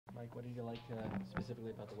Mike, what did you like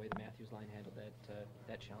specifically about the way the Matthews line handled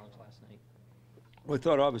that challenge last night? Well, I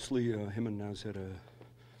thought obviously him and Naz had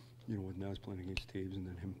with Naz playing against Taves and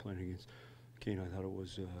then him playing against Kane, I thought it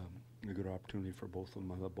was a good opportunity for both of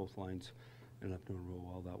them. I thought both lines ended up doing real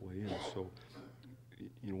well that way. And so,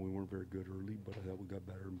 we weren't very good early, but I thought we got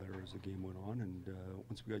better and better as the game went on. And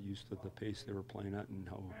once we got used to the pace they were playing at and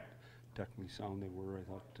how technically sound they were, I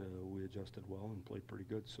thought we adjusted well and played pretty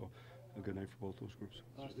good. So a good night for both those groups.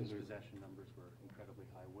 Austin's possession numbers were incredibly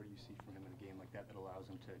high. What do you see from him in a game like that that allows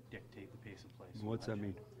him to dictate the pace of play so What's much? that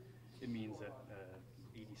mean? It means that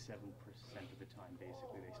 87% of the time,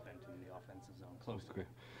 basically, they spent in the offensive zone, close to it.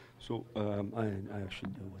 So I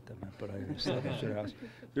actually knew what that meant, but I should ask.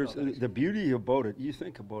 There's the beauty about it. You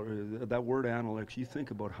think about it, that word analytics. You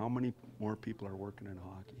think about how many more people are working in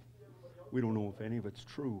hockey. We don't know if any of it's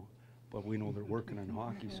true, but we know they're working in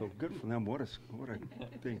hockey. So good for them. What a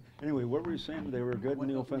thing. Anyway, what were you saying? They were good in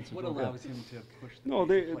the offensive. What allows him to push the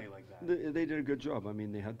play like that? They did a good job. I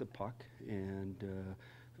mean, they had the puck and.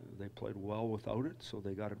 They played well without it, so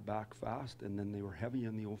they got it back fast, and then they were heavy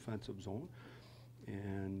in the offensive zone.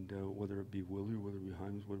 And whether it be Willie, whether it be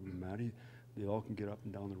Hymes, whether it be Matty, they all can get up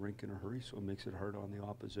and down the rink in a hurry, so it makes it hard on the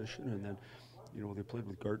opposition. And then, they played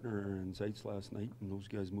with Gartner and Zeitz last night, and those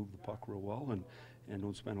guys move the puck real well and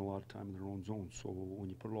don't spend a lot of time in their own zone. So when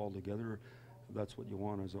you put it all together, that's what you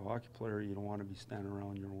want as a hockey player. You don't want to be standing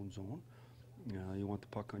around your own zone. You want the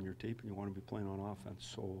puck on your tape, and you want to be playing on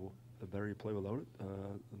offense. So the better you play without it,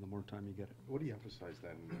 the more time you get it. What do you emphasize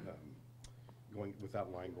then, going with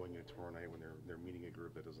that line going into tomorrow night when they're meeting a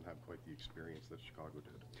group that doesn't have quite the experience that Chicago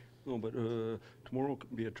did? No, but tomorrow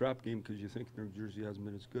could be a trap game because you think New Jersey hasn't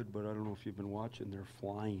been as good, but I don't know if you've been watching. They're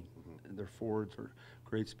flying. And their forwards are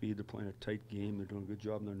great speed. They're playing a tight game. They're doing a good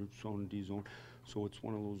job in their neutral zone and D zone. So it's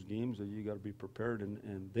one of those games that you got to be prepared,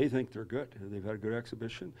 and they think they're good. They've had a good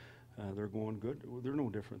exhibition. They're going good. They're no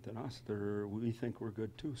different than us. We think we're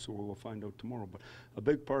good too, so we'll find out tomorrow. But a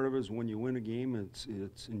big part of it is when you win a game,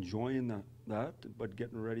 it's enjoying that, but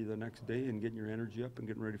getting ready the next day and getting your energy up and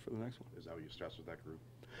getting ready for the next one. Is that what you stress with that group?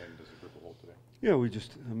 And does the group hold today? Yeah, we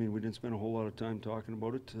didn't spend a whole lot of time talking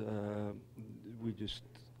about it.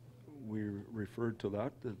 We referred to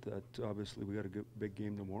that obviously we got a big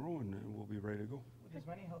game tomorrow and we'll be ready to go. With as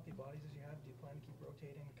many healthy bodies as you have, do you plan to keep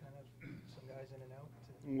rotating kind of some guys in and out?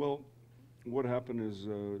 Well, what happened is,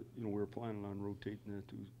 we were planning on rotating it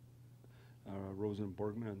to Rosen and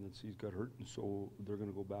Borgman, and then he's got hurt, and so they're going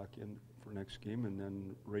to go back in for next game. And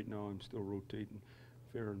then right now I'm still rotating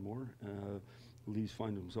Fair and Moore. Lee's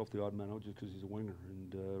finding himself the odd man out just because he's a winger,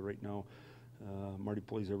 and right now Marty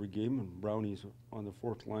plays every game, and Brownie's on the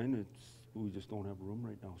fourth line. We just don't have room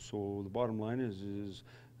right now. So the bottom line is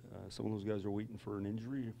some of those guys are waiting for an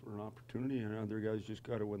injury, for an opportunity, and other guys just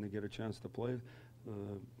got to, when they get a chance to play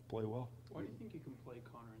well. Why do you think you can play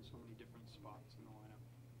Connor in so many different spots in the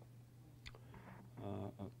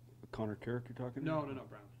lineup? Connor Carrick, you're talking? No,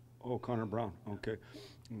 Brown. Oh, Connor Brown. Okay.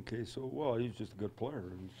 So, well, he's just a good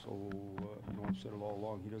player, and so I've said it all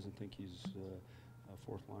along. He doesn't think he's a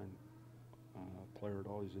fourth line player at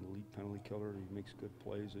all. He's an elite penalty killer. He makes good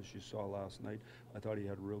plays, as you saw last night. I thought he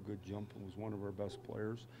had a real good jump and was one of our best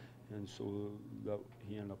players, and so that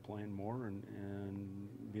he ended up playing more and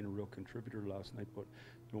being a real contributor last night. But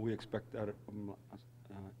we expect that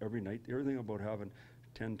every night. Everything about having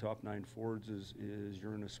 10 top 9 forwards is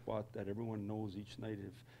you're in a spot that everyone knows each night.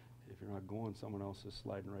 If you're not going, someone else is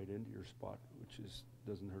sliding right into your spot, which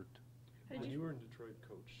doesn't hurt. When you were in Detroit,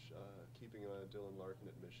 Coach, keeping Dylan Larkin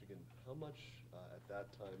at Michigan, how much at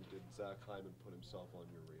that time did Zach Hyman put himself on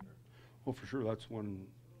your radar? Well, for sure. That's when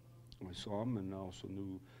I saw him, and I also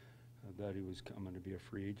knew that he was coming to be a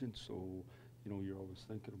free agent. So, you're always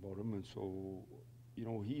thinking about him, and so,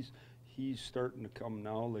 he's starting to come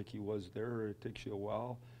now like he was there. It takes you a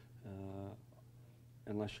while,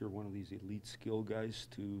 unless you're one of these elite skill guys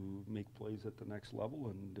to make plays at the next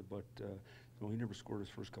level. But he never scored his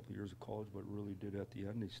first couple of years of college, but really did at the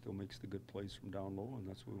end. He still makes the good plays from down low, and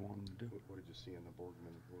that's what we want him to do. What did you see in the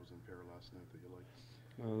Borgman Rosen pair last night that you liked?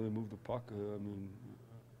 They moved the puck.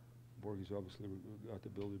 Borgie's obviously got the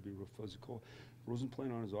ability to be real physical. Rosen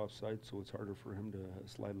playing on his offside, so it's harder for him to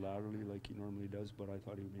slide laterally like he normally does, but I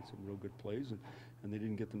thought he made some real good plays, and they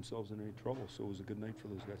didn't get themselves in any trouble, so it was a good night for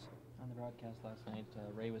those guys. On the broadcast last night,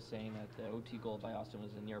 Ray was saying that the OT goal by Austin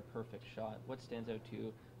was a near-perfect shot. What stands out to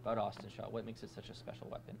you about Austin's shot? What makes it such a special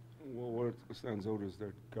weapon? Well, what stands out is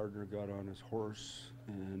that Gardner got on his horse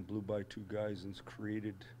and blew by 2 guys and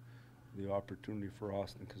created the opportunity for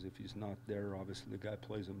Austin, because if he's not there, obviously the guy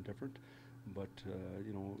plays him different. But,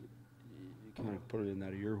 you kind of put it in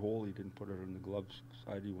that ear hole. He didn't put it on the glove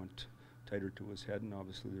side. He went tighter to his head, and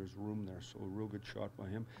obviously there's room there. So a real good shot by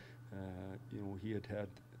him. You know, he had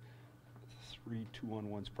 3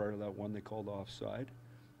 2-on-1s prior to that one they called offside,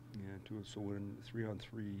 and so in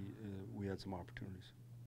 3-on-3 we had some opportunities.